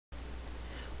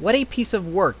What a piece of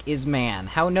work is man,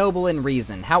 how noble in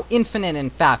reason, how infinite in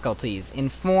faculties, in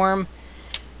form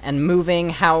and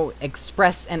moving, how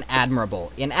express and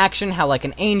admirable, in action how like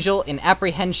an angel, in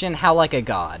apprehension how like a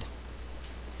god.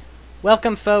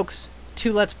 Welcome, folks,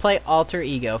 to Let's Play Alter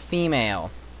Ego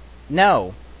Female.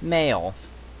 No, male.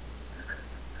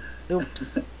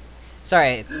 Oops.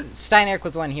 Sorry, Steineric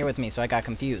was the one here with me, so I got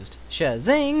confused.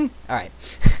 Shazing! Alright.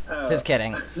 Just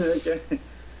kidding. Okay.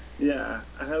 Yeah,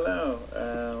 hello.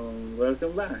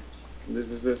 Welcome back.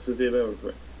 This is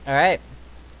SETW. Alright.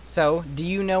 So, do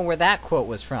you know where that quote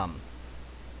was from?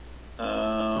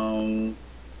 I'm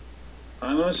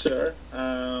not sure.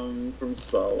 From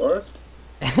Star Wars?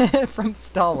 From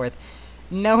Stallworth.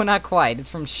 No, not quite. It's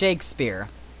from Shakespeare.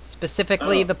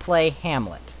 Specifically, the play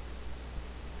Hamlet.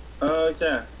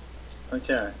 Okay.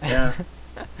 Okay, yeah.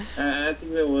 I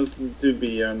think that was to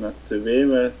be or not to be,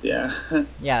 but yeah.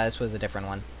 Yeah, this was a different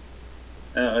one.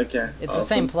 Okay. It's awesome. the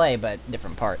same play, but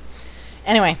different part.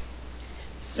 Anyway,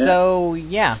 so,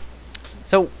 yeah.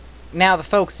 So, now the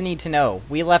folks need to know.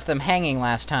 We left them hanging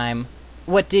last time.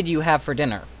 What did you have for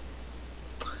dinner?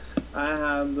 I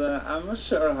had, I'm not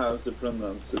sure how to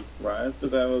pronounce it right,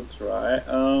 but I will try.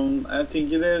 I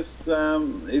think it is,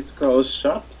 it's called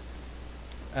chops.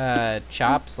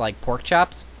 Chops, like pork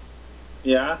chops?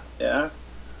 Yeah, yeah.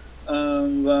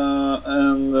 And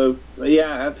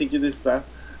yeah, I think it is that.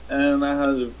 And I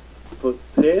had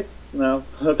potatoes. No,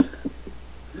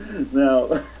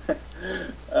 no.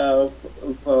 No,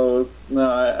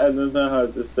 I don't know how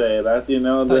to say that. You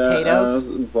know, Potatoes?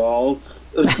 The balls.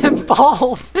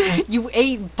 Balls! You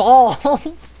ate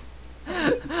balls!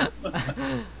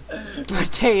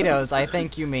 Potatoes, I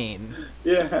think you mean.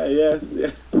 Yeah, yes,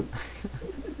 yeah.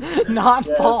 Not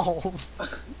Yes. balls.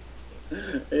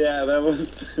 Yeah, that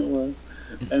was one.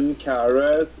 And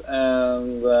carrot,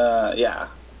 and yeah.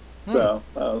 So,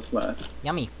 that was nice.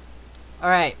 Yummy.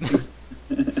 Alright.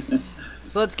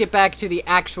 So let's get back to the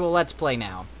actual Let's Play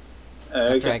now.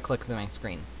 After I click my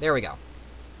screen. There we go.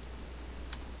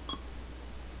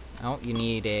 Oh, you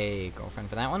need a girlfriend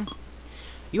for that one.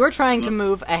 You are trying to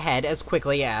move ahead as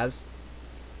quickly as...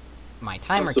 My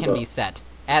timer can be set.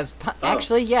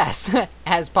 Actually, yes,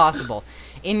 as possible.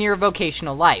 In your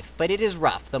vocational life. But it is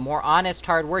rough. The more honest,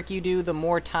 hard work you do, the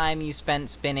more time you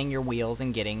spend spinning your wheels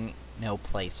and getting no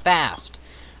place fast.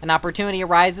 An opportunity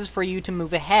arises for you to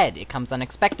move ahead. It comes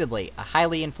unexpectedly. A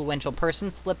highly influential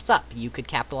person slips up. You could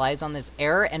capitalize on this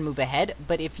error and move ahead,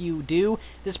 but if you do,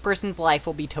 this person's life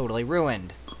will be totally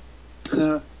ruined.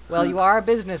 Well, you are a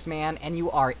businessman, and you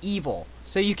are evil.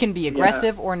 So you can be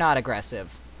aggressive or not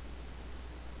aggressive.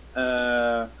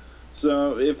 So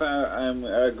if I'm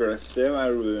aggressive, I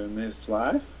ruin his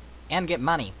life? And get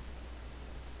money.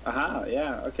 Aha,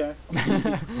 yeah, okay.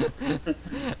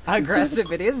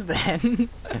 Aggressive it is, then.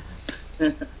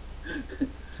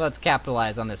 So let's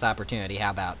capitalize on this opportunity.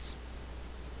 How abouts?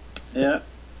 Yeah.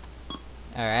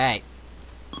 Alright.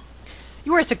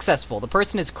 You are successful. The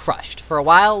person is crushed. For a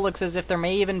while, it looks as if there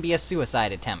may even be a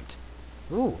suicide attempt.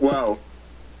 Ooh. Wow.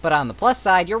 But on the plus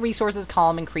side, your resources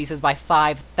column increases by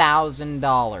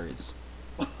 $5,000.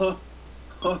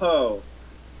 Oh.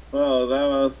 Oh, that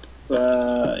was,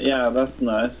 yeah, that's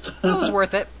nice. It was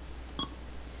worth it.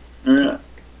 Yeah.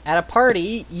 At a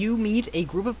party, you meet a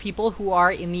group of people who are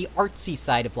in the artsy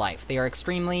side of life. They are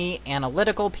extremely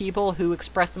analytical people who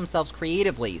express themselves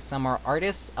creatively. Some are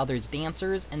artists, others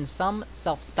dancers, and some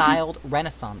self-styled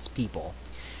Renaissance people.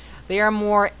 They are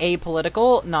more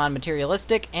apolitical,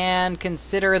 non-materialistic, and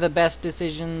consider the best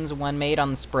decisions when made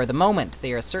on the spur of the moment.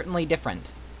 They are certainly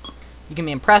different. You can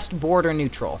be impressed, bored, or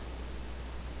neutral.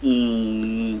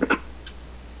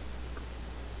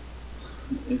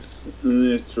 It's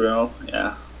neutral,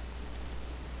 yeah.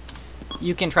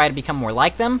 You can try to become more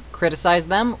like them, criticize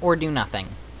them, or do nothing.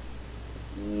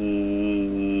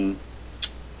 Be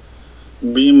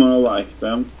more like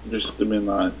them, just to be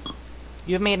nice.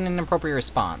 You have made an inappropriate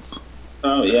response.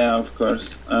 Oh, yeah, of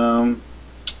course.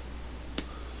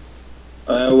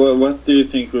 What do you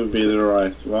think would be the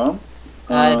right one?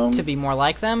 To be more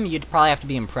like them, you'd probably have to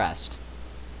be impressed.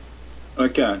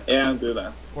 Okay, yeah, do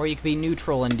that. Or you could be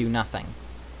neutral and do nothing.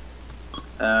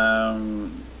 Be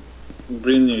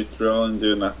neutral and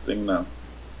do nothing now.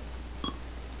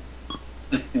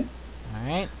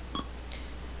 Alright.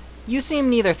 You seem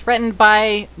neither threatened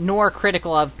by nor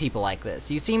critical of people like this.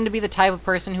 You seem to be the type of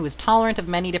person who is tolerant of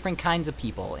many different kinds of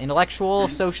people. Intellectual,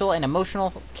 social, and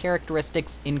emotional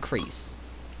characteristics increase.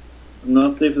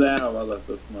 Not if they have a lot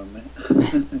of money.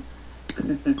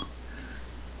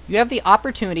 You have the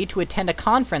opportunity to attend a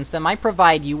conference that might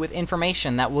provide you with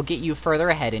information that will get you further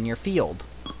ahead in your field.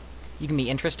 You can be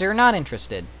interested or not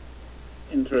interested.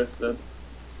 Interested.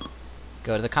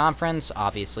 Go to the conference,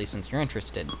 obviously, since you're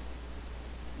interested.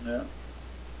 Yeah.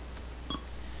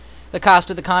 The cost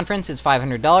of the conference is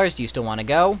 $500. Do you still want to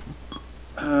go?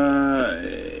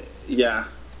 Yeah.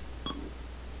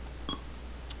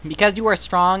 Because you are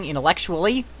strong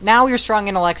intellectually, now you're strong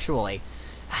intellectually.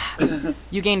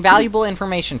 You gain valuable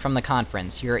information from the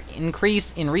conference. Your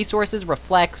increase in resources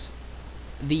reflects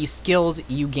the skills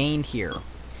you gained here.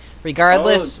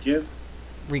 Regardless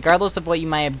of what you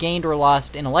might have gained or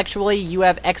lost intellectually, you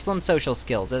have excellent social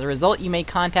skills. As a result, you make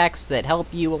contacts that help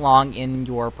you along in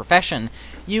your profession.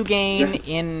 You gain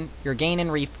in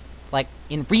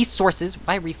resources.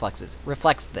 Why reflexes?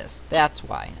 Reflects this. That's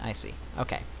why. I see.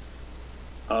 Okay.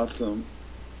 Awesome.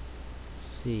 Let's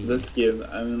see. That's good.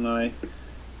 I mean,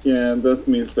 that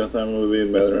means that I will be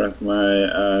better at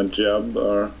my job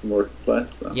or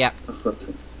workplace. So yep. That's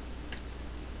awesome.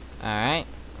 Alright,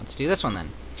 let's do this one then.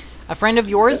 A friend of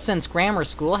yours since grammar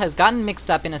school has gotten mixed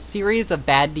up in a series of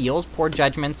bad deals, poor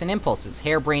judgments, and impulses,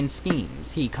 harebrained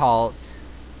schemes.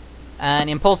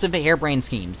 Impulsive harebrained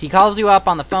schemes. He calls you up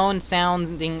on the phone,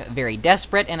 sounding very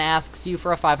desperate, and asks you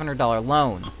for a $500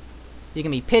 loan. You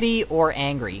can be pity or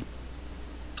angry.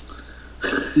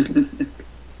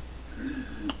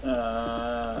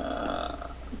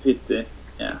 Pity,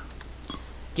 yeah.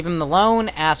 Give him the loan,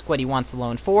 ask what he wants the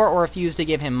loan for, or refuse to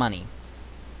give him money.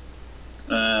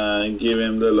 Give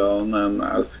him the loan and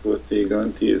ask what he's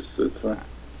going to use it for.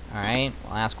 Alright,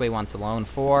 well, ask what he wants the loan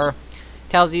for.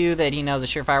 Tells you that he knows a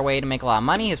surefire way to make a lot of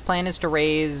money. His plan is to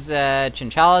raise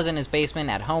chinchillas in his basement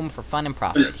at home for fun and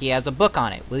profit. He has a book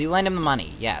on it. Will you lend him the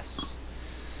money? Yes.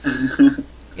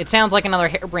 It sounds like another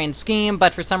harebrained scheme,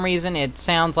 but for some reason it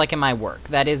sounds like it might work.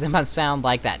 That is, it must sound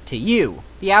like that to you.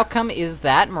 The outcome is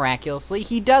that, miraculously,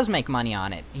 he does make money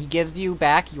on it. He gives you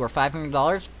back your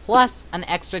 $500 plus an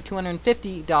extra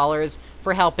 $250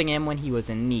 for helping him when he was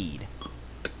in need.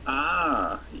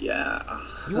 Ah, yeah.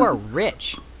 You are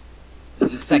rich.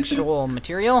 Sexual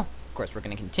material. Of course, we're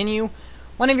going to continue.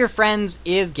 One of your friends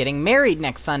is getting married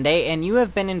next Sunday, and you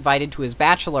have been invited to his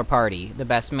bachelor party. The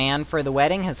best man for the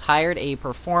wedding has hired a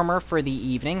performer for the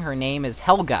evening. Her name is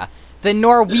Helga, the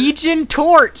Norwegian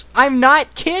torch. I'm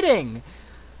not kidding.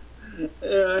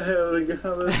 Yeah, Helga,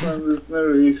 that's on this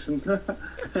narration.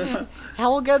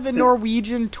 Helga, the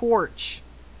Norwegian torch.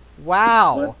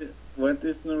 Wow. What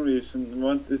is narration?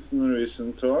 What is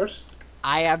narration torch?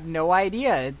 I have no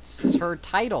idea. It's her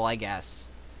title, I guess.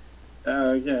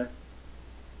 Oh, okay.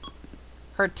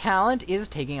 Her talent is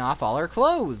taking off all her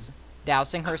clothes,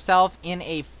 dousing herself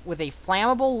with a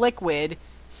flammable liquid,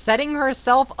 setting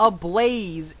herself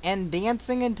ablaze, and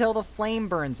dancing until the flame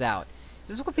burns out. Is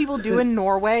this what people do in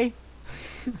Norway?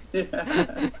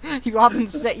 Yeah. You often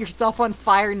set yourself on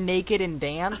fire naked and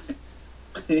dance?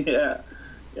 Yeah.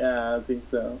 Yeah, I think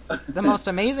so. The most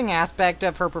amazing aspect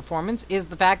of her performance is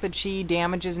the fact that she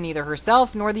damages neither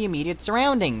herself nor the immediate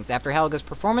surroundings. After Helga's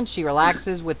performance, she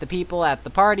relaxes with the people at the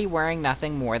party wearing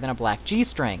nothing more than a black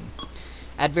G-string.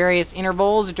 At various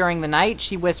intervals during the night,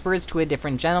 she whispers to a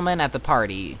different gentleman at the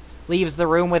party, leaves the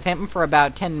room with him for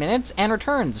about 10 minutes, and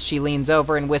returns. She leans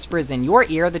over and whispers in your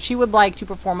ear that she would like to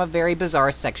perform a very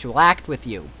bizarre sexual act with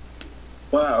you.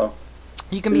 Wow.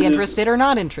 You can be interested or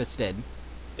not interested.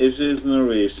 If she's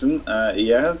Norwegian,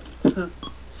 yes.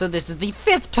 So this is the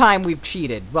 5th time we've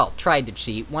cheated. Well, tried to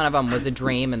cheat. One of them was a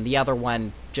dream, and the other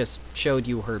one just showed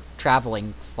you her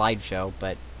traveling slideshow,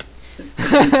 but...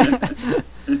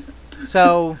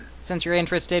 So, since you're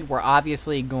interested, we're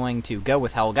obviously going to go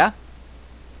with Helga.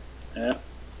 Yeah.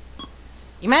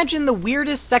 Imagine the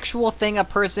weirdest sexual thing a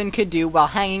person could do while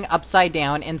hanging upside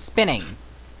down and spinning.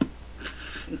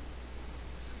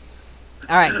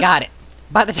 Alright, got it.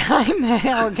 By the time that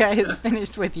Helga is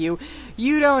finished with you,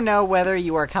 you don't know whether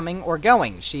you are coming or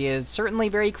going. She is certainly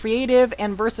a very creative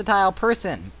and versatile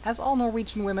person, as all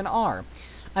Norwegian women are.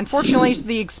 Unfortunately,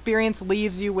 the experience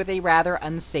leaves you with a rather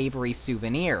unsavory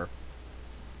souvenir.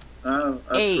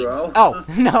 AIDS. Oh,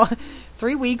 no.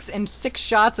 3 weeks and 6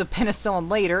 shots of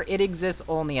penicillin later, it exists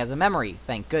only as a memory.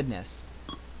 Thank goodness.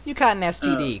 You caught an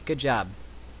STD. Good job.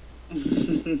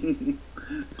 Thank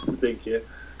you.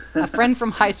 A friend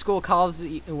from high school calls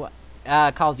you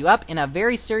up in a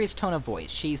very serious tone of voice.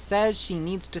 She says she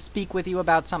needs to speak with you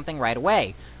about something right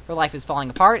away. Her life is falling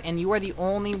apart, and you are the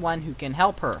only one who can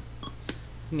help her. You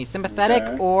can be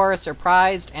sympathetic or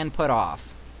surprised and put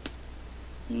off.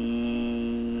 Let's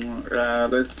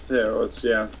hear what she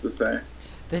has to say.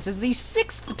 This is the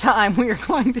 6th time we are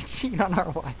going to cheat on our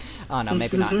wife. Oh, no,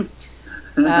 maybe not.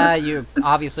 You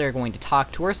obviously are going to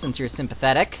talk to her since you're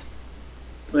sympathetic.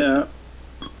 Yeah.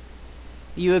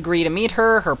 You agree to meet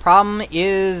her. Her problem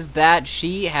is that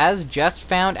she has just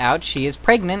found out she is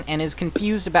pregnant and is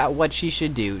confused about what she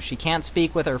should do. She can't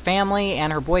speak with her family,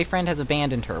 and her boyfriend has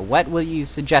abandoned her. What will you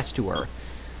suggest to her?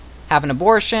 Have an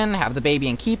abortion, have the baby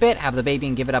and keep it, have the baby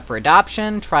and give it up for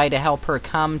adoption, try to help her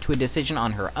come to a decision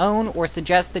on her own, or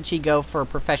suggest that she go for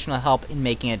professional help in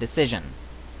making a decision?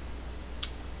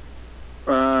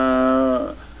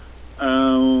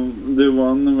 The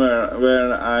one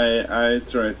where I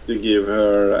tried to give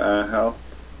her help.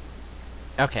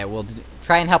 Okay, we'll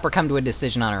try and help her come to a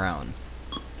decision on her own.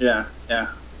 Yeah.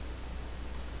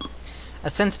 A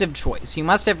sensitive choice. You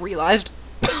must have realized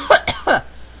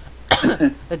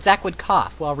that Zach would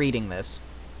cough while reading this.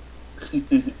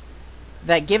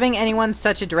 That giving anyone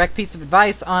such a direct piece of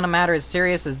advice on a matter as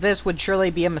serious as this would surely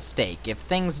be a mistake. If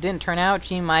things didn't turn out,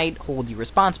 she might hold you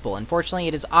responsible. Unfortunately,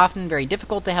 it is often very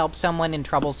difficult to help someone in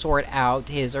trouble sort out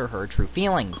his or her true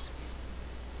feelings.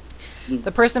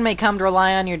 The person may come to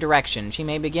rely on your direction. She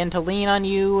may begin to lean on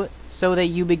you so that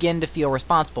you begin to feel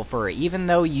responsible for her, even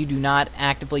though you do not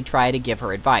actively try to give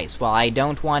her advice. While I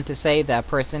don't want to say that a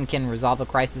person can resolve a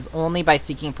crisis only by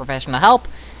seeking professional help,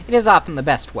 it is often the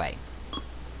best way.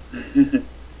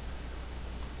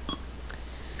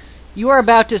 You are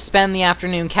about to spend the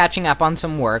afternoon catching up on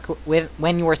some work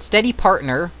when your steady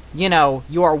partner,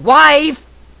 your wife,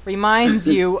 reminds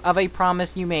you of a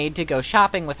promise you made to go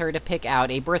shopping with her to pick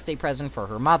out a birthday present for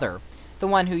her mother, the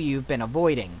one who you've been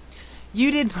avoiding.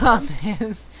 You did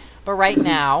promise, but right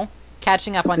now,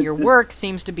 catching up on your work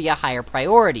seems to be a higher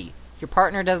priority. Your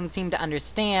partner doesn't seem to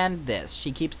understand this.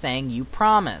 She keeps saying you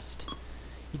promised.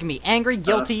 You can be angry,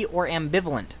 guilty, or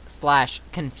ambivalent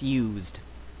 / confused.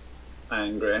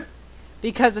 Angry.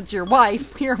 Because it's your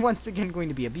wife, we are once again going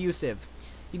to be abusive.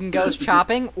 You can go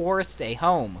shopping or stay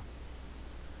home.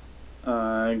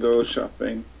 Go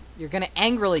shopping. You're going to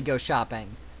angrily go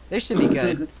shopping. This should be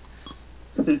good.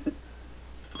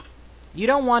 You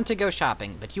don't want to go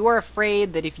shopping, but you are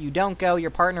afraid that if you don't go, your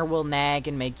partner will nag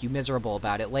and make you miserable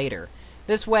about it later.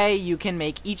 This way, you can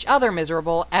make each other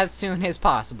miserable as soon as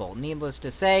possible. Needless to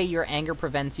say, your anger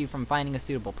prevents you from finding a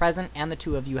suitable present, and the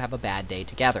two of you have a bad day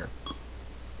together.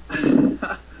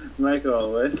 Like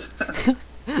always.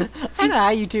 I know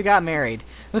how you two got married.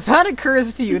 The thought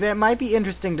occurs to you that it might be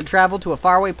interesting to travel to a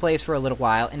faraway place for a little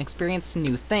while and experience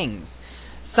new things.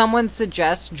 Someone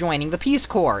suggests joining the Peace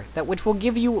Corps, which will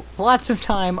give you lots of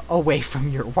time away from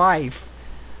your wife.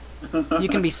 You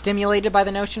can be stimulated by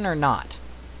the notion or not.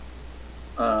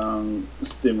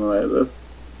 Stimulated.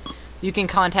 You can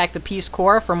contact the Peace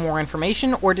Corps for more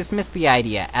information or dismiss the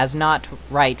idea as not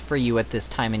right for you at this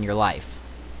time in your life.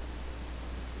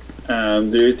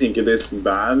 Do you think it is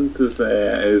bad to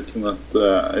say it's not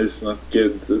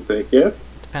good to take it?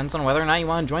 Depends on whether or not you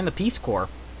want to join the Peace Corps.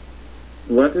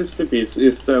 What is the Peace?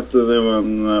 Is that the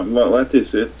one? What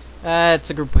is it? It's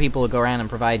a group of people who go around and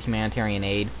provide humanitarian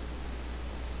aid.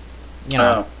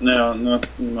 Oh, no, not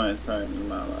in my time in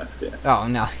my life, yeah. Oh,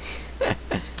 no.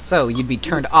 So, you'd be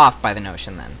turned off by the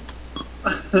notion,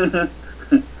 then.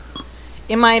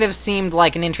 It might have seemed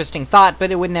like an interesting thought,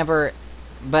 but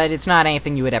it's not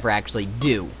anything you would ever actually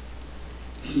do.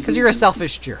 Because you're a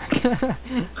selfish jerk.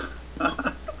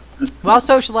 While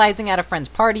socializing at a friend's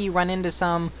party, you run into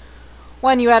someone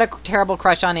you had a terrible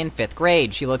crush on in 5th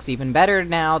grade. She looks even better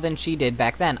now than she did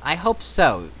back then. I hope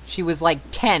so. She was like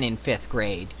 10 in 5th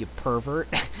grade, you pervert.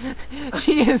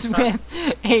 She is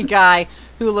with a guy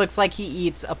who looks like he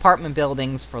eats apartment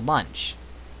buildings for lunch.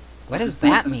 What does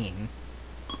that mean?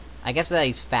 I guess that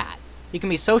he's fat. You can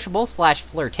be sociable /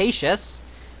 flirtatious,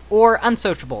 or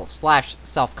unsociable /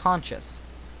 self-conscious.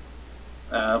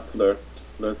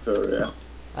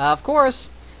 Flirtatious. Of course.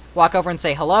 Walk over and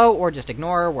say hello, or just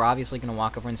ignore her. We're obviously going to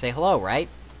walk over and say hello, right?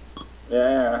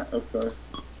 Yeah, of course.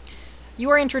 You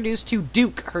are introduced to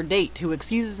Duke, her date, who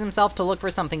excuses himself to look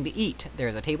for something to eat.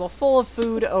 There's a table full of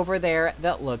food over there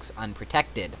that looks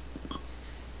unprotected.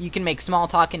 You can make small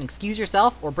talk and excuse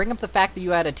yourself, or bring up the fact that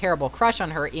you had a terrible crush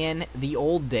on her in the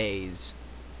old days.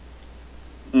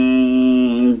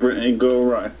 Go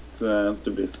right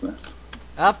to business.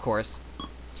 Of course.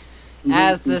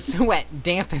 As the sweat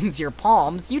dampens your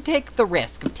palms, you take the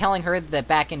risk of telling her that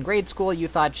back in grade school you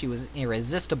thought she was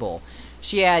irresistible.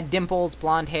 She had dimples,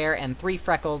 blonde hair, and 3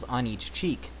 freckles on each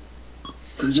cheek.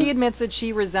 She admits that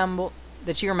she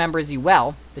remembers you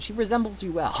well. That she resembles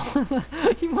you well.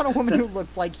 You want a woman who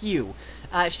looks like you.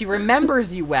 She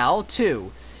remembers you well,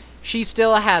 too. She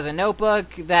still has a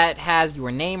notebook that has your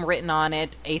name written on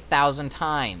it 1,000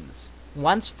 times.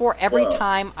 Once for every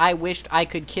time I wished I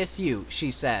could kiss you,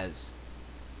 she says.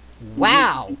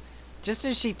 Wow! Just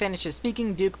as she finishes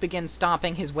speaking, Duke begins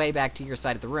stomping his way back to your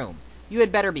side of the room. You had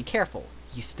better be careful.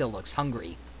 He still looks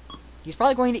hungry. He's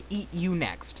probably going to eat you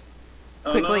next.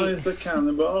 Oh Quickly, no, he's a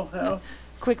cannibal. Help.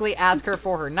 quickly ask her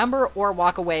for her number or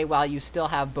walk away while you still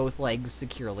have both legs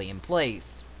securely in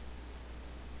place.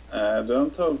 I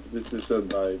don't hope this is a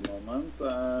die moment.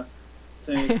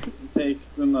 Take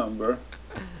the number.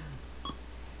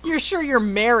 You're sure you're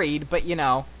married, but you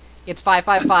know, it's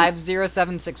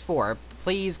 555-0764.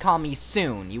 Please call me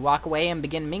soon. You walk away and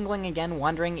begin mingling again,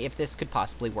 wondering if this could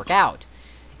possibly work out.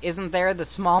 Isn't there the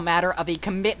small matter of a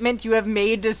commitment you have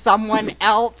made to someone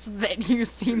else that you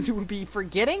seem to be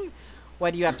forgetting?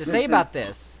 What do you have to say about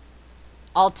this?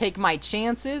 I'll take my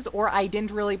chances, or I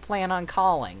didn't really plan on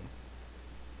calling.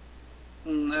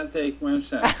 I take my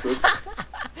chances.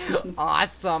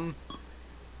 Awesome.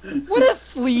 What a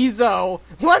sleazo!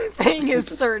 One thing is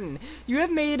certain. You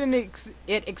have made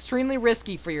it extremely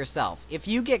risky for yourself. If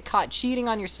you get caught cheating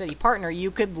on your steady partner,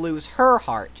 you could lose her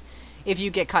heart. If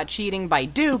you get caught cheating by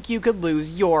Duke, you could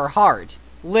lose your heart.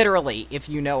 Literally, if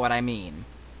you know what I mean.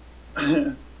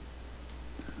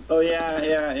 Oh,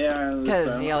 yeah.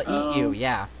 Because he'll eat you,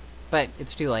 yeah. But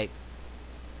it's too late.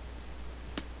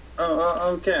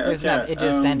 Okay. It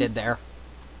just ended there.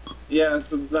 Yeah,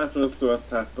 so that was what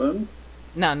happened.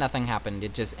 No, nothing happened.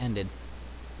 It just ended.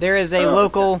 There is a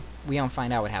local... Okay. We don't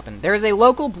find out what happened. There is a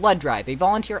local blood drive. A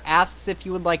volunteer asks if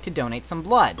you would like to donate some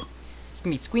blood. You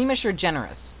can be squeamish or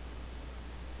generous.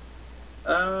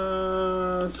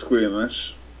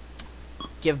 Squeamish.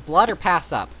 Give blood or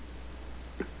pass up?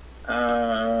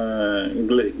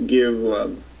 Give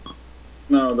blood.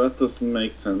 No, that doesn't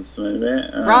make sense, maybe.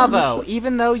 Bravo!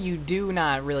 Even though you do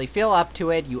not really feel up to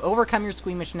it, you overcome your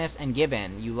squeamishness and give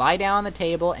in. You lie down on the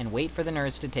table and wait for the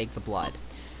nurse to take the blood.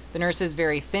 The nurse is a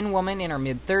very thin woman in her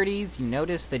mid-30s. You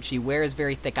notice that she wears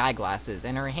very thick eyeglasses,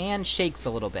 and her hand shakes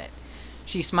a little bit.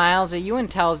 She smiles at you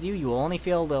and tells you will only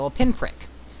feel a little pinprick.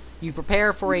 You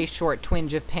prepare for a short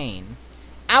twinge of pain.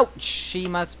 Ouch! She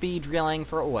must be drilling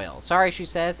for oil. Sorry, she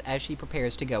says, as she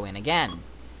prepares to go in again.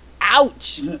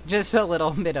 Ouch! Just a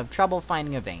little bit of trouble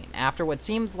finding a vein. After what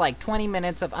seems like 20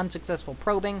 minutes of unsuccessful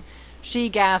probing, she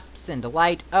gasps in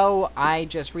delight. Oh, I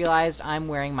just realized I'm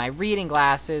wearing my reading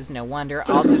glasses. No wonder.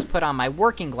 I'll just put on my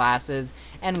working glasses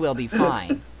and we'll be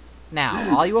fine.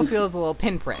 Now, all you will feel is a little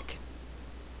pinprick.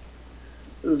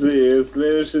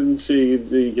 Seriously, shouldn't she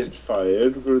get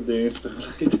fired for doing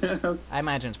stuff like that? I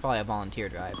imagine it's probably a volunteer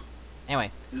drive.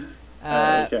 Anyway.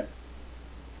 Okay.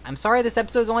 I'm sorry, this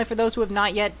episode is only for those who have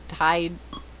not yet tied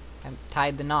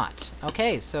the knot.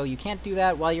 Okay, so you can't do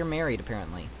that while you're married,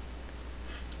 apparently.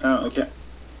 Oh, okay.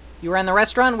 You are in the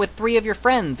restaurant with 3 of your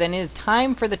friends, and it is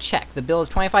time for the check. The bill is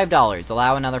 $25.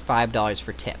 Allow another $5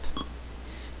 for tip. You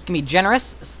can be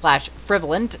generous /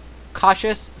 frivolent,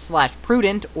 cautious /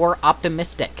 prudent, or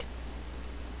optimistic.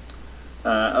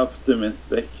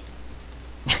 Optimistic.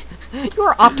 You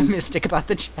are optimistic about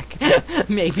the check.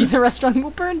 Maybe the restaurant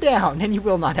will burn down and you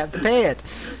will not have to pay it.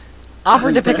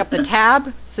 Offer to pick up the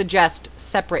tab, suggest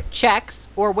separate checks,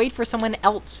 or wait for someone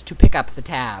else to pick up the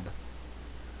tab.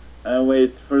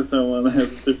 Wait for someone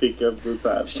else to pick up the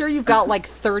tab. Sure, you've got like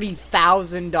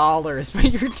 $30,000,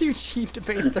 but you're too cheap to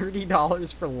pay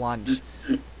 $30 for lunch.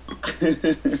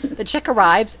 The check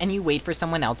arrives, and you wait for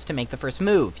someone else to make the first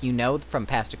move. You know from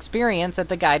past experience that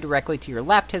the guy directly to your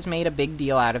left has made a big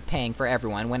deal out of paying for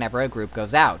everyone whenever a group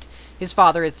goes out. His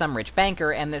father is some rich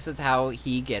banker, and this is how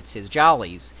he gets his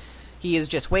jollies. He is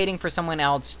just waiting for someone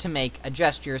else to make a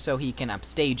gesture so he can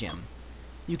upstage him.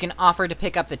 You can offer to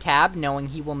pick up the tab, knowing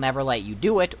he will never let you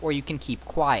do it, or you can keep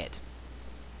quiet.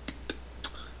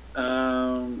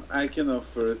 I can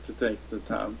offer to take the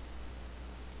tab.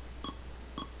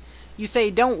 You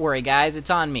say, don't worry guys, it's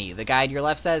on me. The guy to your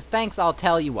left says, thanks, I'll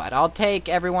tell you what. I'll take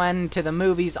everyone to the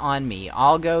movies on me.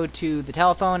 I'll go to the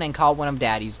telephone and call one of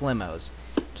Daddy's limos.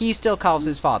 He still calls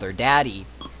his father Daddy.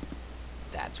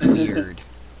 That's weird.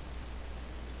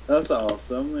 That's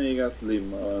awesome. You got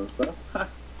limo and stuff.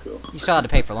 Cool. You still had to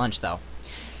pay for lunch, though.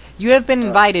 You have been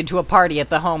invited to a party at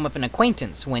the home of an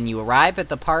acquaintance. When you arrive at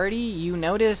the party, you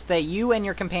notice that you and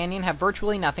your companion have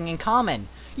virtually nothing in common.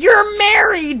 You're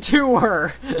married to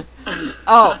her!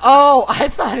 I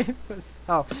thought it was...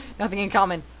 Oh, nothing in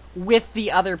common with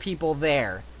the other people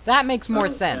there. That makes more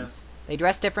sense. Yeah. They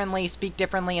dress differently, speak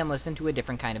differently, and listen to a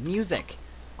different kind of music.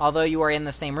 Although you are in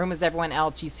the same room as everyone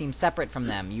else, you seem separate from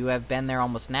them. You have been there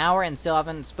almost an hour and still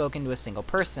haven't spoken to a single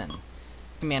person. You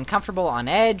can be uncomfortable, on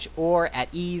edge, or at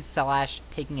ease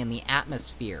 / taking in the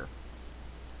atmosphere.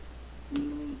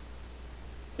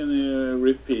 Can you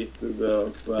repeat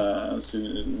those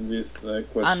these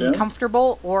questions?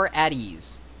 Uncomfortable or at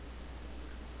ease?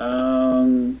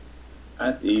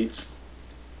 At ease.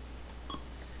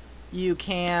 You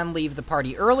can leave the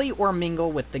party early or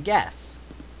mingle with the guests.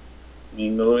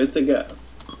 Mingle with the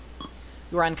guests.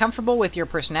 You are uncomfortable with your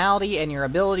personality and your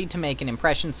ability to make an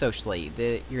impression socially.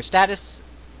 Your status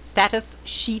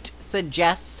sheet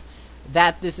suggests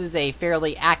that this is a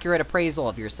fairly accurate appraisal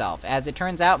of yourself. As it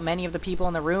turns out, many of the people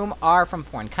in the room are from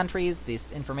foreign countries. The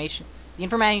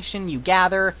information you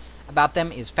gather about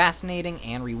them is fascinating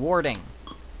and rewarding.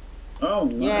 Oh,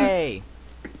 nice. Yay!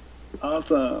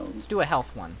 Awesome. Let's do a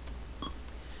health one.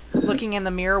 Looking in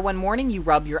the mirror one morning, you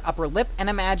rub your upper lip and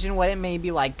imagine what it may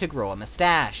be like to grow a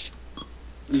mustache.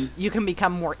 You can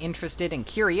become more interested and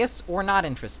curious, or not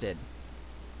interested.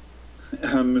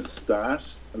 A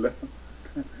mustache?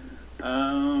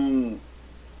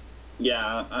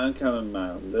 Yeah, I'm kind of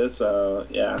manly, so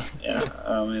yeah,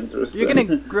 I'm interested. You're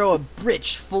gonna grow a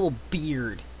rich, full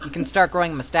beard. You can start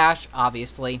growing a mustache,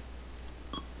 obviously.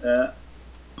 Yeah.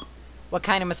 What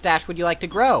kind of mustache would you like to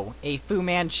grow? A Fu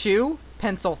Manchu,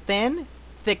 pencil thin,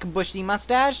 thick bushy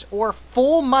mustache, or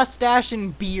full mustache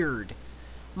and beard?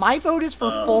 My vote is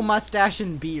for full mustache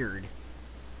and beard.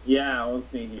 Yeah, I was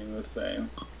thinking the same.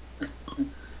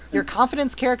 Your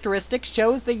confidence characteristic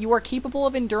shows that you are capable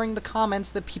of enduring the comments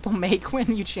that people make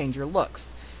when you change your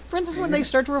looks. For instance, when they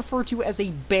start to refer to you as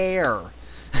a bear.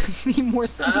 The more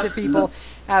sensitive people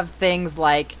have things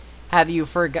like, have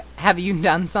you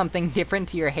done something different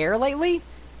to your hair lately?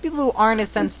 People who aren't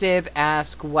as sensitive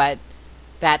ask what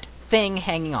that thing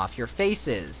hanging off your face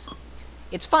is.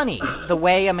 It's funny, the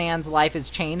way a man's life is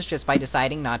changed just by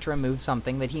deciding not to remove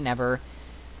something that he never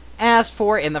asked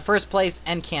for in the first place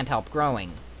and can't help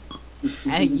growing.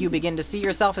 And you begin to see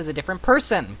yourself as a different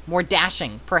person, more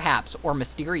dashing, perhaps, or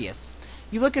mysterious.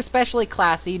 You look especially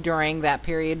classy during that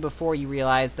period before you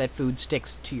realize that food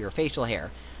sticks to your facial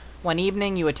hair. One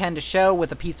evening, you attend a show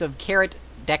with a piece of carrot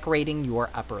decorating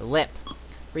your upper lip.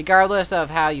 Regardless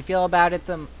of how you feel about it,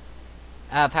 the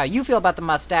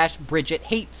mustache, Bridget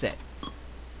hates it.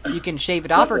 You can shave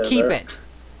it off or keep it.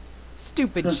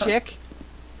 Stupid chick.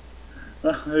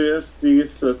 Yes, she's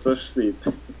so sweet.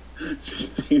 She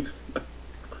thinks that.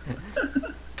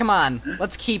 Come on,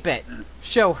 let's keep it.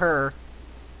 Show her.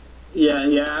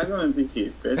 Yeah, I'm going to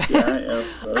keep it. Yeah,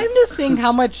 I'm just seeing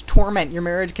how much torment your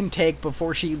marriage can take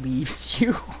before she leaves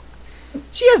you.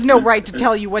 She has no right to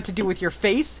tell you what to do with your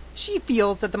face. She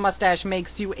feels that the mustache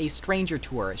makes you a stranger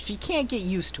to her. She can't get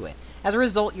used to it. As a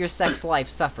result, your sex life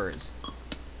suffers.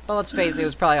 But let's face it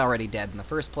was probably already dead in the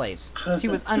first place. She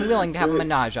was unwilling to have a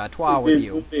menage a trois with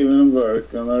you. It didn't even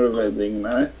work on our wedding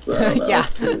night, so yeah.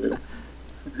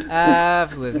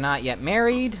 That's who is not yet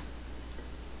married.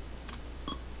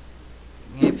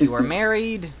 If you are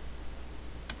married...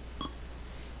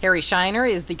 Harry Shiner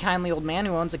is the kindly old man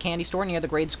who owns a candy store near the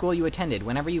grade school you attended.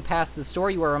 Whenever you pass the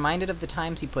store, you are reminded of the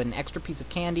times he put an extra piece of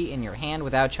candy in your hand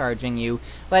without charging you,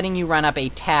 letting you run up a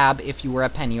tab if you were a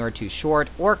penny or two short,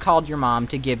 or called your mom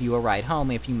to give you a ride home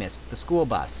if you missed the school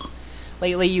bus.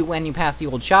 Lately, when you pass the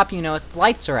old shop, you notice the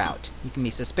lights are out. You can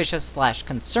be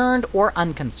suspicious/concerned or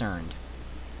unconcerned.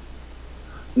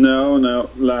 No.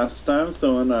 Last time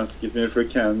someone asked me for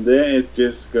candy, it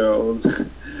just goes.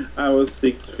 I was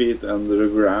 6 feet under the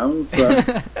ground, so.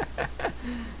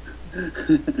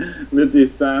 But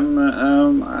this time,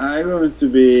 I'm going to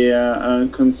be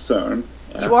concerned.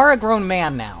 Yeah. You are a grown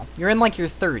man now. You're in like your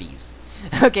 30s.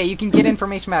 Okay, you can get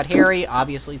information about Harry,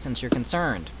 obviously, since you're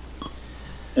concerned.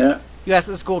 Yeah. You ask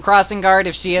the school crossing guard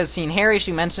if she has seen Harry.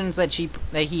 She mentions that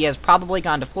he has probably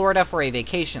gone to Florida for a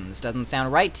vacation. This doesn't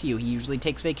sound right to you. He usually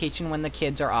takes vacation when the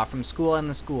kids are off from school and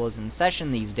the school is in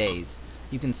session these days.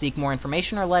 You can seek more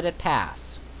information or let it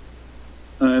pass.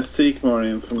 Seek more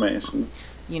information.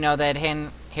 You know that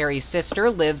Harry's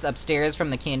sister lives upstairs from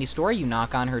the candy store. You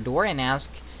knock on her door and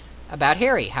ask about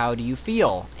Harry. How do you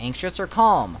feel? Anxious or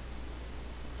calm?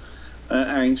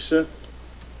 Anxious.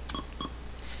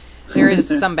 There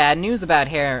is some bad news about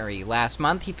Harry. Last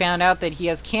month, he found out that he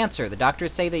has cancer. The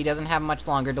doctors say that he doesn't have much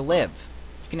longer to live.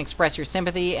 You can express your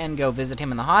sympathy and go visit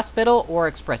him in the hospital, or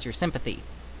express your sympathy.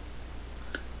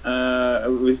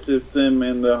 Visit him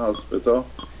in the hospital.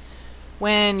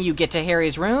 When you get to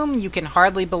Harry's room, you can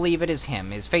hardly believe it is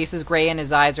him. His face is gray and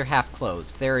his eyes are half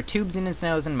closed. There are tubes in his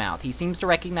nose and mouth. He seems to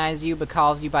recognize you, but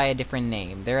calls you by a different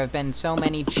name. There have been so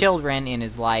many children in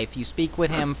his life. You speak with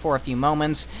him for a few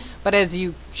moments, but as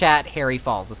you chat, Harry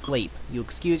falls asleep. You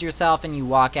excuse yourself and you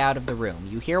walk out of the room.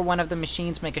 You hear one of the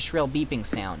machines make a shrill beeping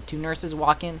sound. Two nurses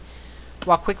walk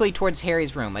quickly towards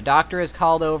Harry's room. A doctor is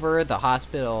called over the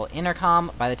hospital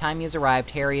intercom. By the time he has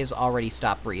arrived, Harry has already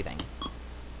stopped breathing.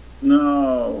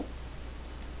 No.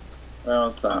 Well,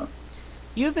 stop.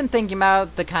 You've been thinking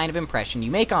about the kind of impression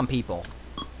you make on people.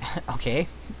 Okay,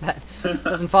 that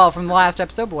doesn't follow from the last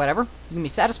episode, but whatever. You can be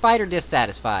satisfied or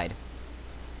dissatisfied.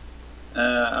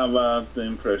 About the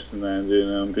impression I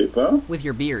do on people? With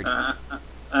your beard.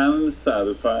 I'm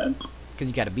satisfied. Because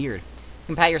you got a beard. You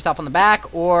can pat yourself on the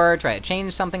back or try to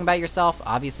change something about yourself.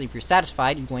 Obviously, if you're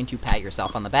satisfied, you're going to pat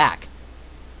yourself on the back.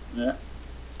 Yeah.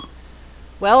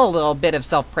 Well, a little bit of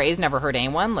self-praise never hurt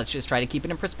anyone. Let's just try to keep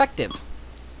it in perspective.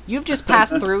 You've just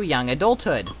passed through young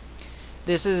adulthood.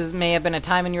 May have been a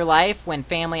time in your life when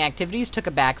family activities took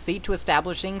a backseat to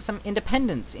establishing some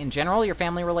independence. In general, your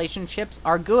family relationships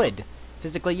are good.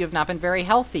 Physically, you have not been very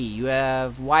healthy. You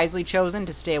have wisely chosen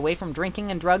to stay away from drinking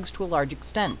and drugs to a large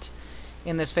extent.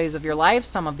 In this phase of your life,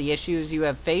 some of the issues you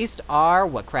have faced are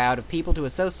what crowd of people to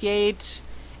associate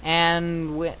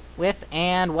and with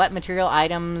and what material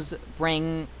items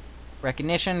bring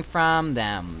recognition from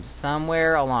them.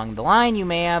 Somewhere along the line, you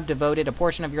may have devoted a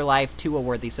portion of your life to a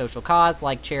worthy social cause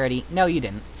like charity. No, you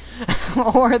didn't.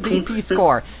 Or the Peace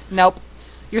Corps. Nope.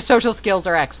 Your social skills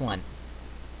are excellent.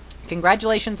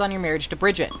 Congratulations on your marriage to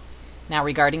Bridget. Now,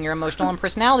 regarding your emotional and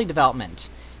personality development,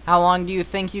 how long do you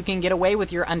think you can get away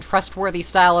with your untrustworthy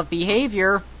style of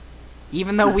behavior?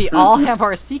 Even though we all have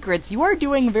our secrets, you are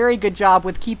doing a very good job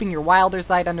with keeping your wilder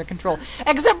side under control.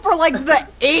 Except for, like, the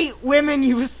 8 women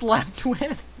you've slept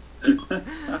with.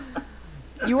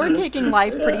 You are taking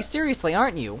life pretty seriously,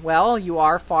 aren't you? Well, you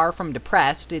are far from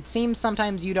depressed. It seems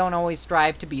sometimes you don't always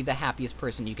strive to be the happiest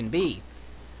person you can be.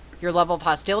 Your level of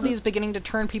hostility is beginning to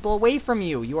turn people away from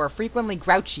you. You are frequently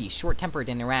grouchy, short-tempered,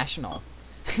 and irrational.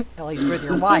 At least with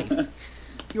your wife.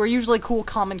 You are usually cool,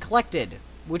 calm, and collected,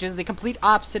 which is the complete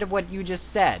opposite of what you just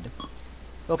said.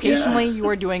 Vocationally, you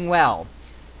are doing well.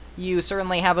 You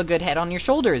certainly have a good head on your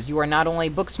shoulders. You are not only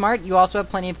book smart, you also have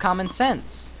plenty of common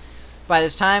sense. By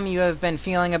this time, you have been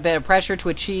feeling a bit of pressure to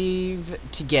achieve,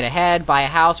 to get ahead, buy a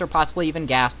house, or possibly even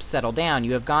gasp, settle down.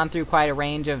 You have gone through quite a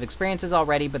range of experiences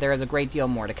already, but there is a great deal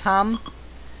more to come.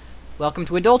 Welcome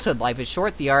to adulthood. Life is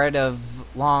short. The art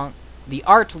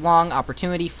long,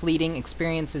 opportunity fleeting,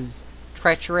 experience is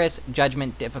treacherous,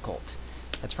 judgment difficult.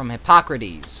 That's from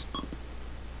Hippocrates.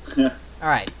 Yeah.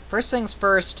 Alright, first things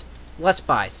first, let's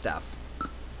buy stuff.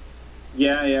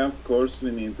 Yeah, of course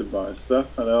we need to buy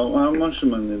stuff. Hello, how much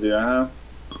money do I have?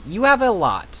 You have a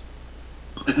lot.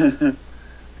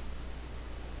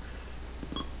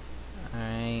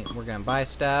 Alright, we're gonna buy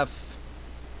stuff.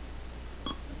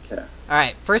 Okay.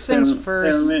 Alright, first things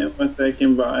first. Tell me what I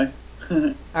can buy.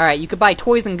 Alright, you could buy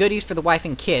toys and goodies for the wife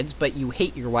and kids, but you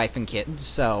hate your wife and kids,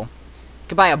 so... You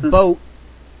could buy a boat,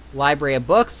 library of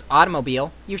books,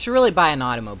 automobile. You should really buy an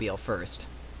automobile first.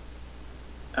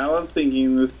 I was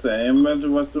thinking the same, but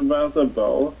what about a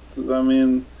boat? I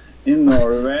mean, in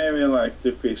Norway we like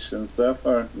to fish and stuff,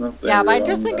 or not. Yeah, but I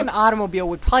just think an automobile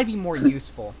would probably be more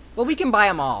useful. Well, we can buy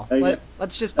them all. Okay.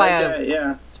 Let's just buy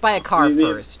let's buy a car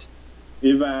first.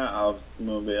 You buy an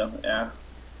automobile, yeah.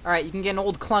 Alright, you can get an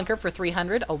old clunker for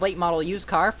 $300, a late model used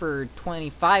car for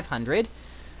 $2,500,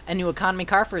 a new economy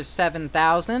car for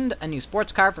 $7,000, a new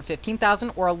sports car for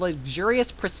 $15,000, or a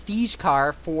luxurious prestige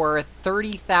car for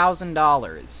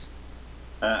 $30,000.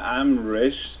 I'm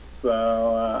rich,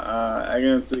 so I'm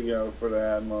going to go for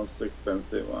the most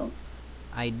expensive one.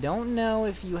 I don't know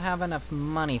if you have enough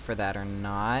money for that or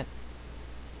not.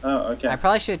 Oh, okay. I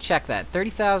probably should check that.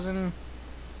 30,000.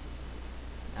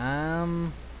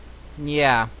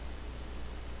 Yeah.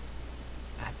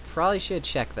 I probably should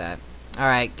check that.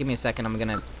 Alright, give me a second. I'm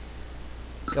gonna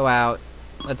go out.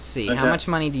 Let's see. Okay. How much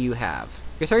money do you have?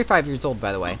 You're 35 years old,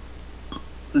 by the way.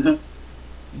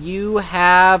 You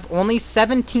have only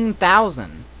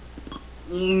 17,000.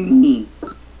 Mm-hmm.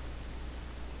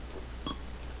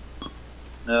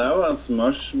 That was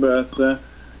much, but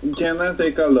can I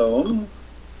take a loan?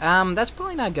 That's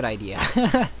probably not a good idea.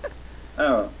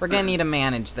 Oh. We're gonna need to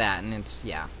manage that, and it's,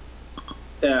 yeah.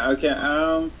 Yeah, okay,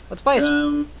 Let's buy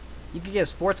you could get a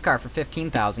sports car for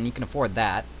 15,000. You can afford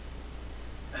that.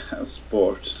 a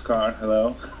sports car,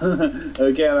 hello.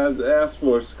 Okay, a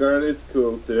sports car is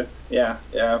cool too. Yeah,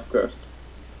 of course.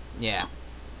 Yeah.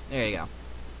 There you go.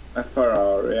 A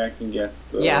Ferrari I can get.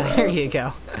 Yeah, there you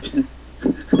go.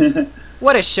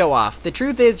 What a show-off. The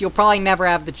truth is, you'll probably never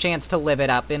have the chance to live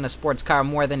it up in a sports car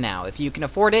more than now. If you can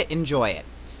afford it, enjoy it.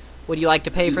 Would you like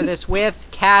to pay for this with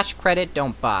cash, credit?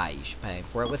 Don't buy. You should pay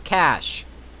for it with cash.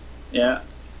 Yeah.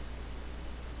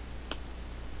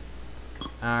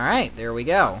 Alright, there we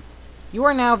go. You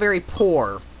are now very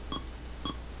poor.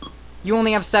 You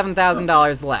only have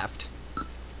 $7,000 left.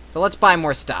 But let's buy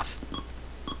more stuff.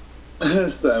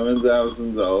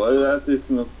 $7,000. That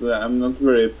is not. I'm not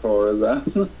very poor then.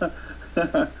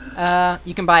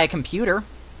 You can buy a computer.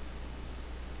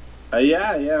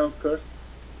 Yeah, of course.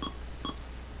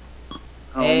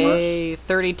 How A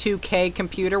 32K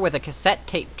computer with a cassette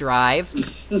tape drive.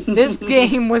 This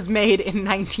game was made in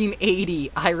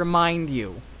 1980, I remind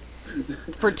you.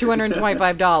 For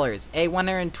 $225. A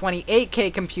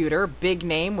 128K computer, big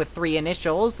name with 3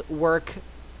 initials,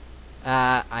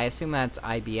 I assume that's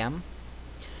IBM.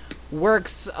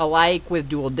 Works alike with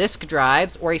dual disk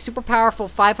drives, or a super powerful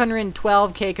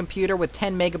 512K computer with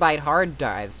 10 megabyte hard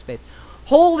drive space.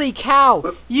 Holy cow!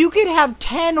 You could have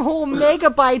 10 whole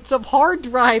megabytes of hard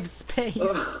drive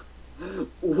space!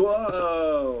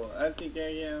 Whoa! I think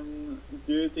I can.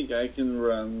 Do you think I can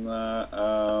run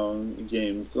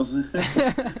games on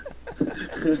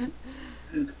it?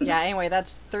 Yeah. Anyway,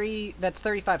 that's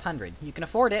 3,500. You can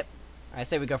afford it. I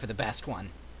say we go for the best one.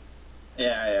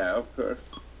 Yeah, of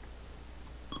course.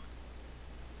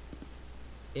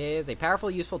 Is a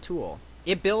powerful, useful tool.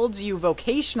 It builds you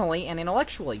vocationally and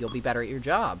intellectually. You'll be better at your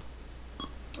job.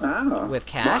 Ah. With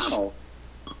cash. Wow.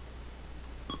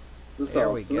 There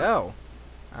we go.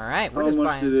 All right, we're How just much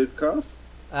buying. did it cost?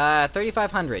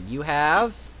 3,500. You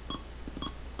have.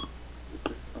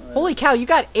 Holy cow! You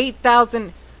got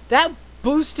 8,000. That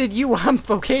boosted you up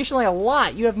vocationally a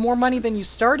lot. You have more money than you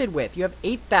started with. You have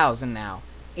 8,000 now.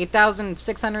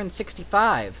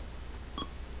 8,665.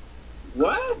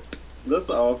 What? That's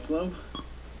awesome.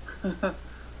 Do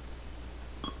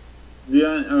you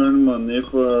earn money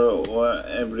for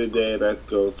every day that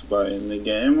goes by in the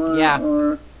game? Yeah.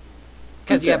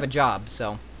 Because Okay. you have a job,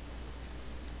 so.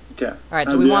 Okay. All right,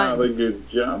 so And we do you want. have a good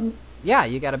job? Yeah,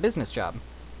 you got a business job.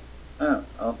 Oh,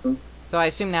 awesome. So I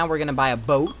assume now we're gonna buy a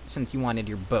boat since you wanted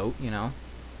your boat, you know.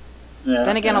 Yeah.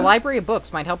 Then again, yeah. a library of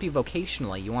books might help you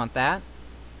vocationally. You want that?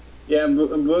 Yeah,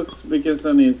 books because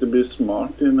I need to be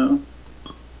smart, you know.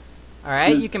 All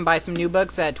right, you can buy some new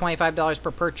books at $25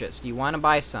 per purchase. Do you want to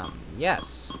buy some?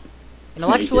 Yes.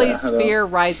 Intellectually, Yeah, hello. sphere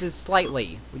rises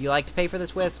slightly. Would you like to pay for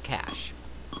this with cash?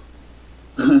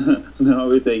 No,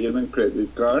 we take it on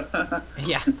credit card.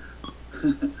 Yeah.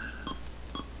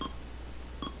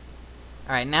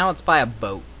 All right, now let's buy a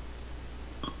boat.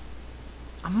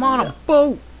 I'm on a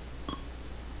boat.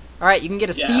 All right, you can get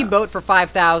a speedboat for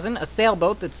 5,000, a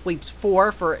sailboat that sleeps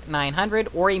 4 for 900,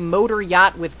 or a motor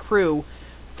yacht with crew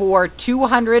for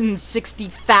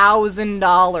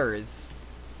 $260,000.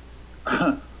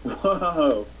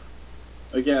 Whoa.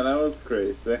 Okay, that was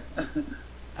crazy.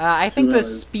 I think the Really?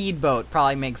 speedboat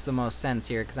probably makes the most sense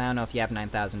here, because I don't know if you have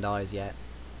 $9,000 yet.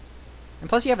 And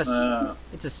plus, you have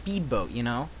it's a speedboat, you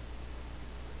know.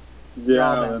 Do you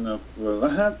Draw have that. enough for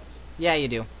that? Yeah, you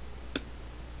do.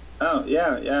 Oh,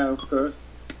 yeah, of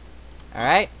course. All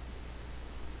right.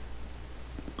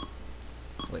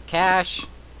 With cash.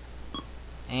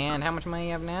 And how much money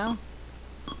you have now?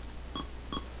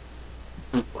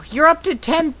 You're up to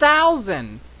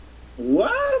 10,000.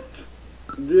 What?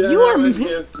 Do You you are have ma-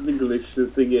 just glitched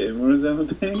at the game or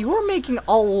something? You are making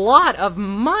a lot of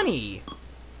money.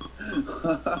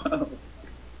 Wow.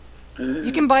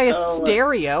 You can buy a Oh, my-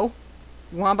 stereo.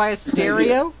 You want to buy a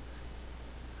stereo?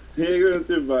 You're going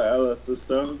to buy a lot of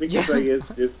stuff because Yeah. I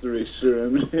get just richer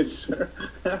and richer.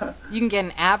 You can get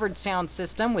an average sound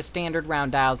system with standard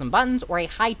round dials and buttons, or a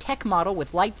high-tech model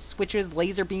with lights, switches,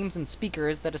 laser beams, and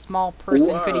speakers that a small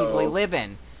person could easily Whoa. live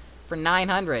in. For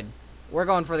 900. We're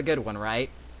going for the good one, right?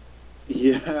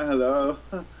 Yeah, no.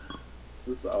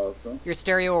 That's awesome. Your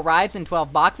stereo arrives in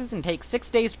 12 boxes and takes 6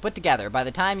 days to put together. By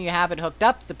the time you have it hooked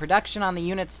up, the production on the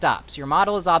unit stops. Your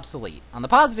model is obsolete. On the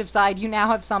positive side, you now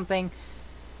have something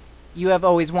you have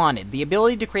always wanted. The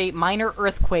ability to create minor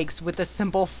earthquakes with a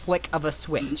simple flick of a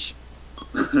switch.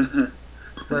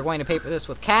 We're going to pay for this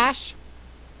with cash.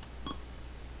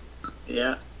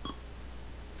 Yeah.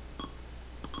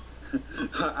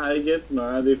 I get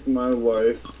mad if my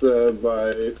wife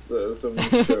buys some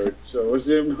shirts or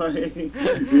she buying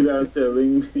without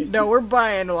telling me. No, we're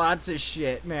buying lots of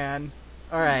shit, man.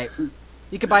 Alright.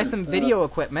 You could buy some video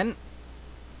equipment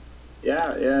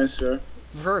Yeah, sure.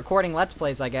 for recording Let's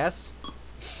Plays, I guess.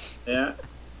 Yeah.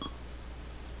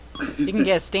 You can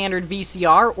get a standard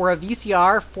VCR or a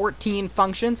VCR 14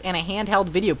 functions and a handheld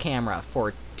video camera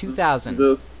for 2,000.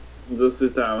 Does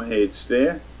it have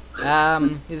HD?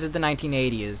 This is the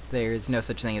 1980s. There's no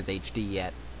such thing as HD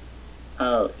yet.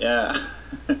 Oh, yeah.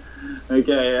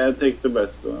 Okay, I'll take the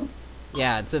best one.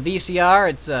 Yeah, it's a VCR,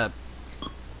 it's a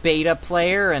beta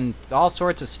player, and all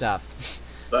sorts of stuff.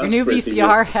 Your That's new pretty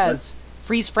VCR good. has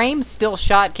freeze frame, still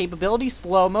shot capability,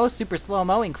 slow-mo, super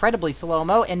slow-mo, incredibly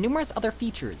slow-mo, and numerous other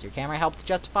features. Your camera helps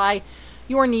justify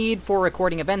your need for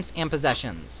recording events and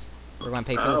possessions. We're going to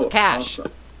pay for this with cash.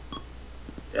 Awesome.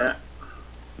 Yeah.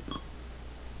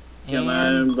 Can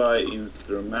I buy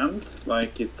instruments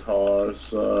like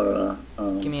guitars or?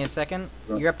 Give me a second.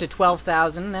 You're up to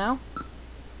 12,000 now.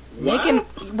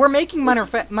 What? We're making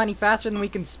money faster than we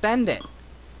can spend it.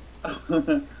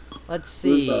 Let's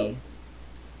see.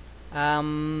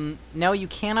 No, you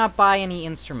cannot buy any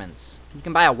instruments. You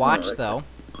can buy a watch though.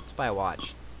 Let's buy a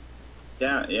watch.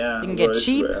 Yeah. You can get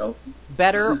cheap,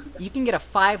 better. You can get a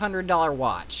 $500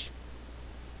 watch.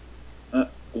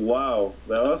 Wow,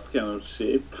 that was kind of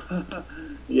cheap.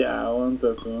 Yeah, I want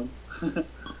that one.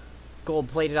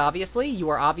 Gold-plated, obviously. You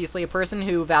are obviously a person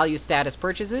who values status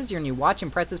purchases. Your new watch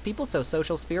impresses people, so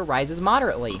social sphere rises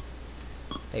moderately.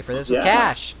 Pay for this with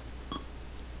cash.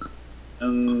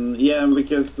 Yeah,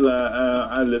 because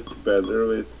I look better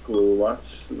with cool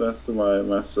watch. That's why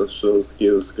my social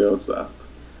skills goes up.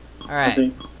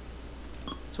 Alright.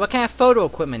 So what kind of photo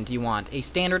equipment do you want? A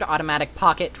standard automatic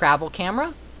pocket travel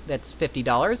camera? That's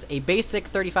 $50. A basic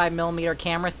 35mm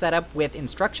camera setup with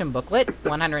instruction booklet,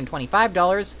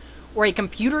 $125. Or a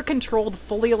computer-controlled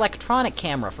fully electronic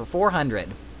camera for $400.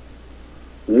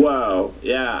 Wow,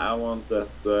 yeah, I want that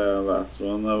last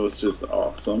one. That was just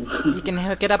awesome. You can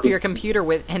hook it up to your computer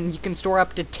with, and you can store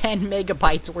up to 10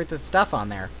 megabytes worth of stuff on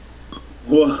there.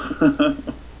 Whoa.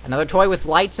 Another toy with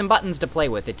lights and buttons to play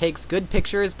with. It takes good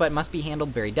pictures, but must be handled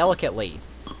very delicately.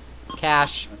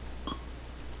 Cash.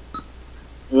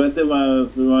 What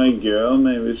about my girl?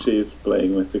 Maybe she's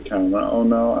playing with the camera. Oh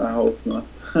no, I hope not.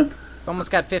 Almost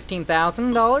got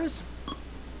 $15,000.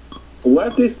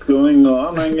 What is going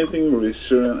on? I'm getting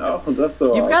richer and oh, that's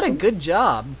so You've got a awesome. good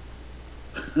job.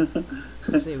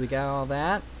 Let's see, we got all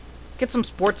that. Let's get some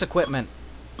sports equipment.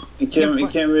 Can we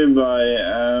buy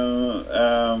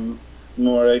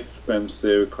more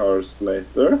expensive cars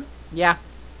later? Yeah.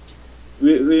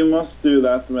 We must do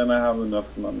that when I have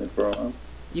enough money for one.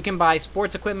 You can buy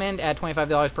sports equipment at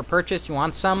 $25 per purchase. You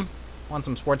want some? Want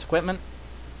some sports equipment?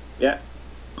 Yeah.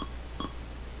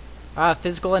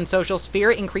 Physical and social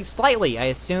sphere increase slightly. I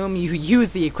assume you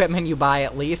use the equipment you buy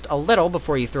at least a little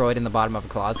before you throw it in the bottom of a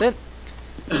closet.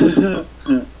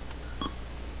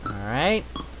 Alright.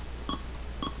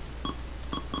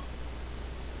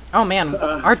 Oh man,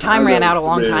 our time ran out a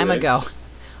long time ago.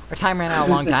 Our time ran out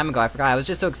a long time ago. I forgot. I was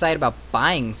just so excited about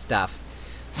buying stuff.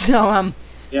 So,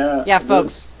 yeah,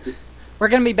 folks. We're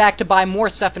going to be back to buy more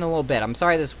stuff in a little bit. I'm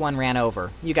sorry this one ran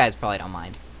over. You guys probably don't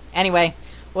mind. Anyway,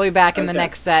 we'll be back in the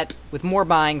next set with more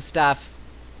buying stuff.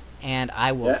 And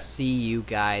I will see you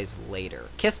guys later.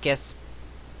 Kiss, kiss.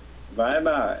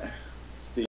 Bye-bye.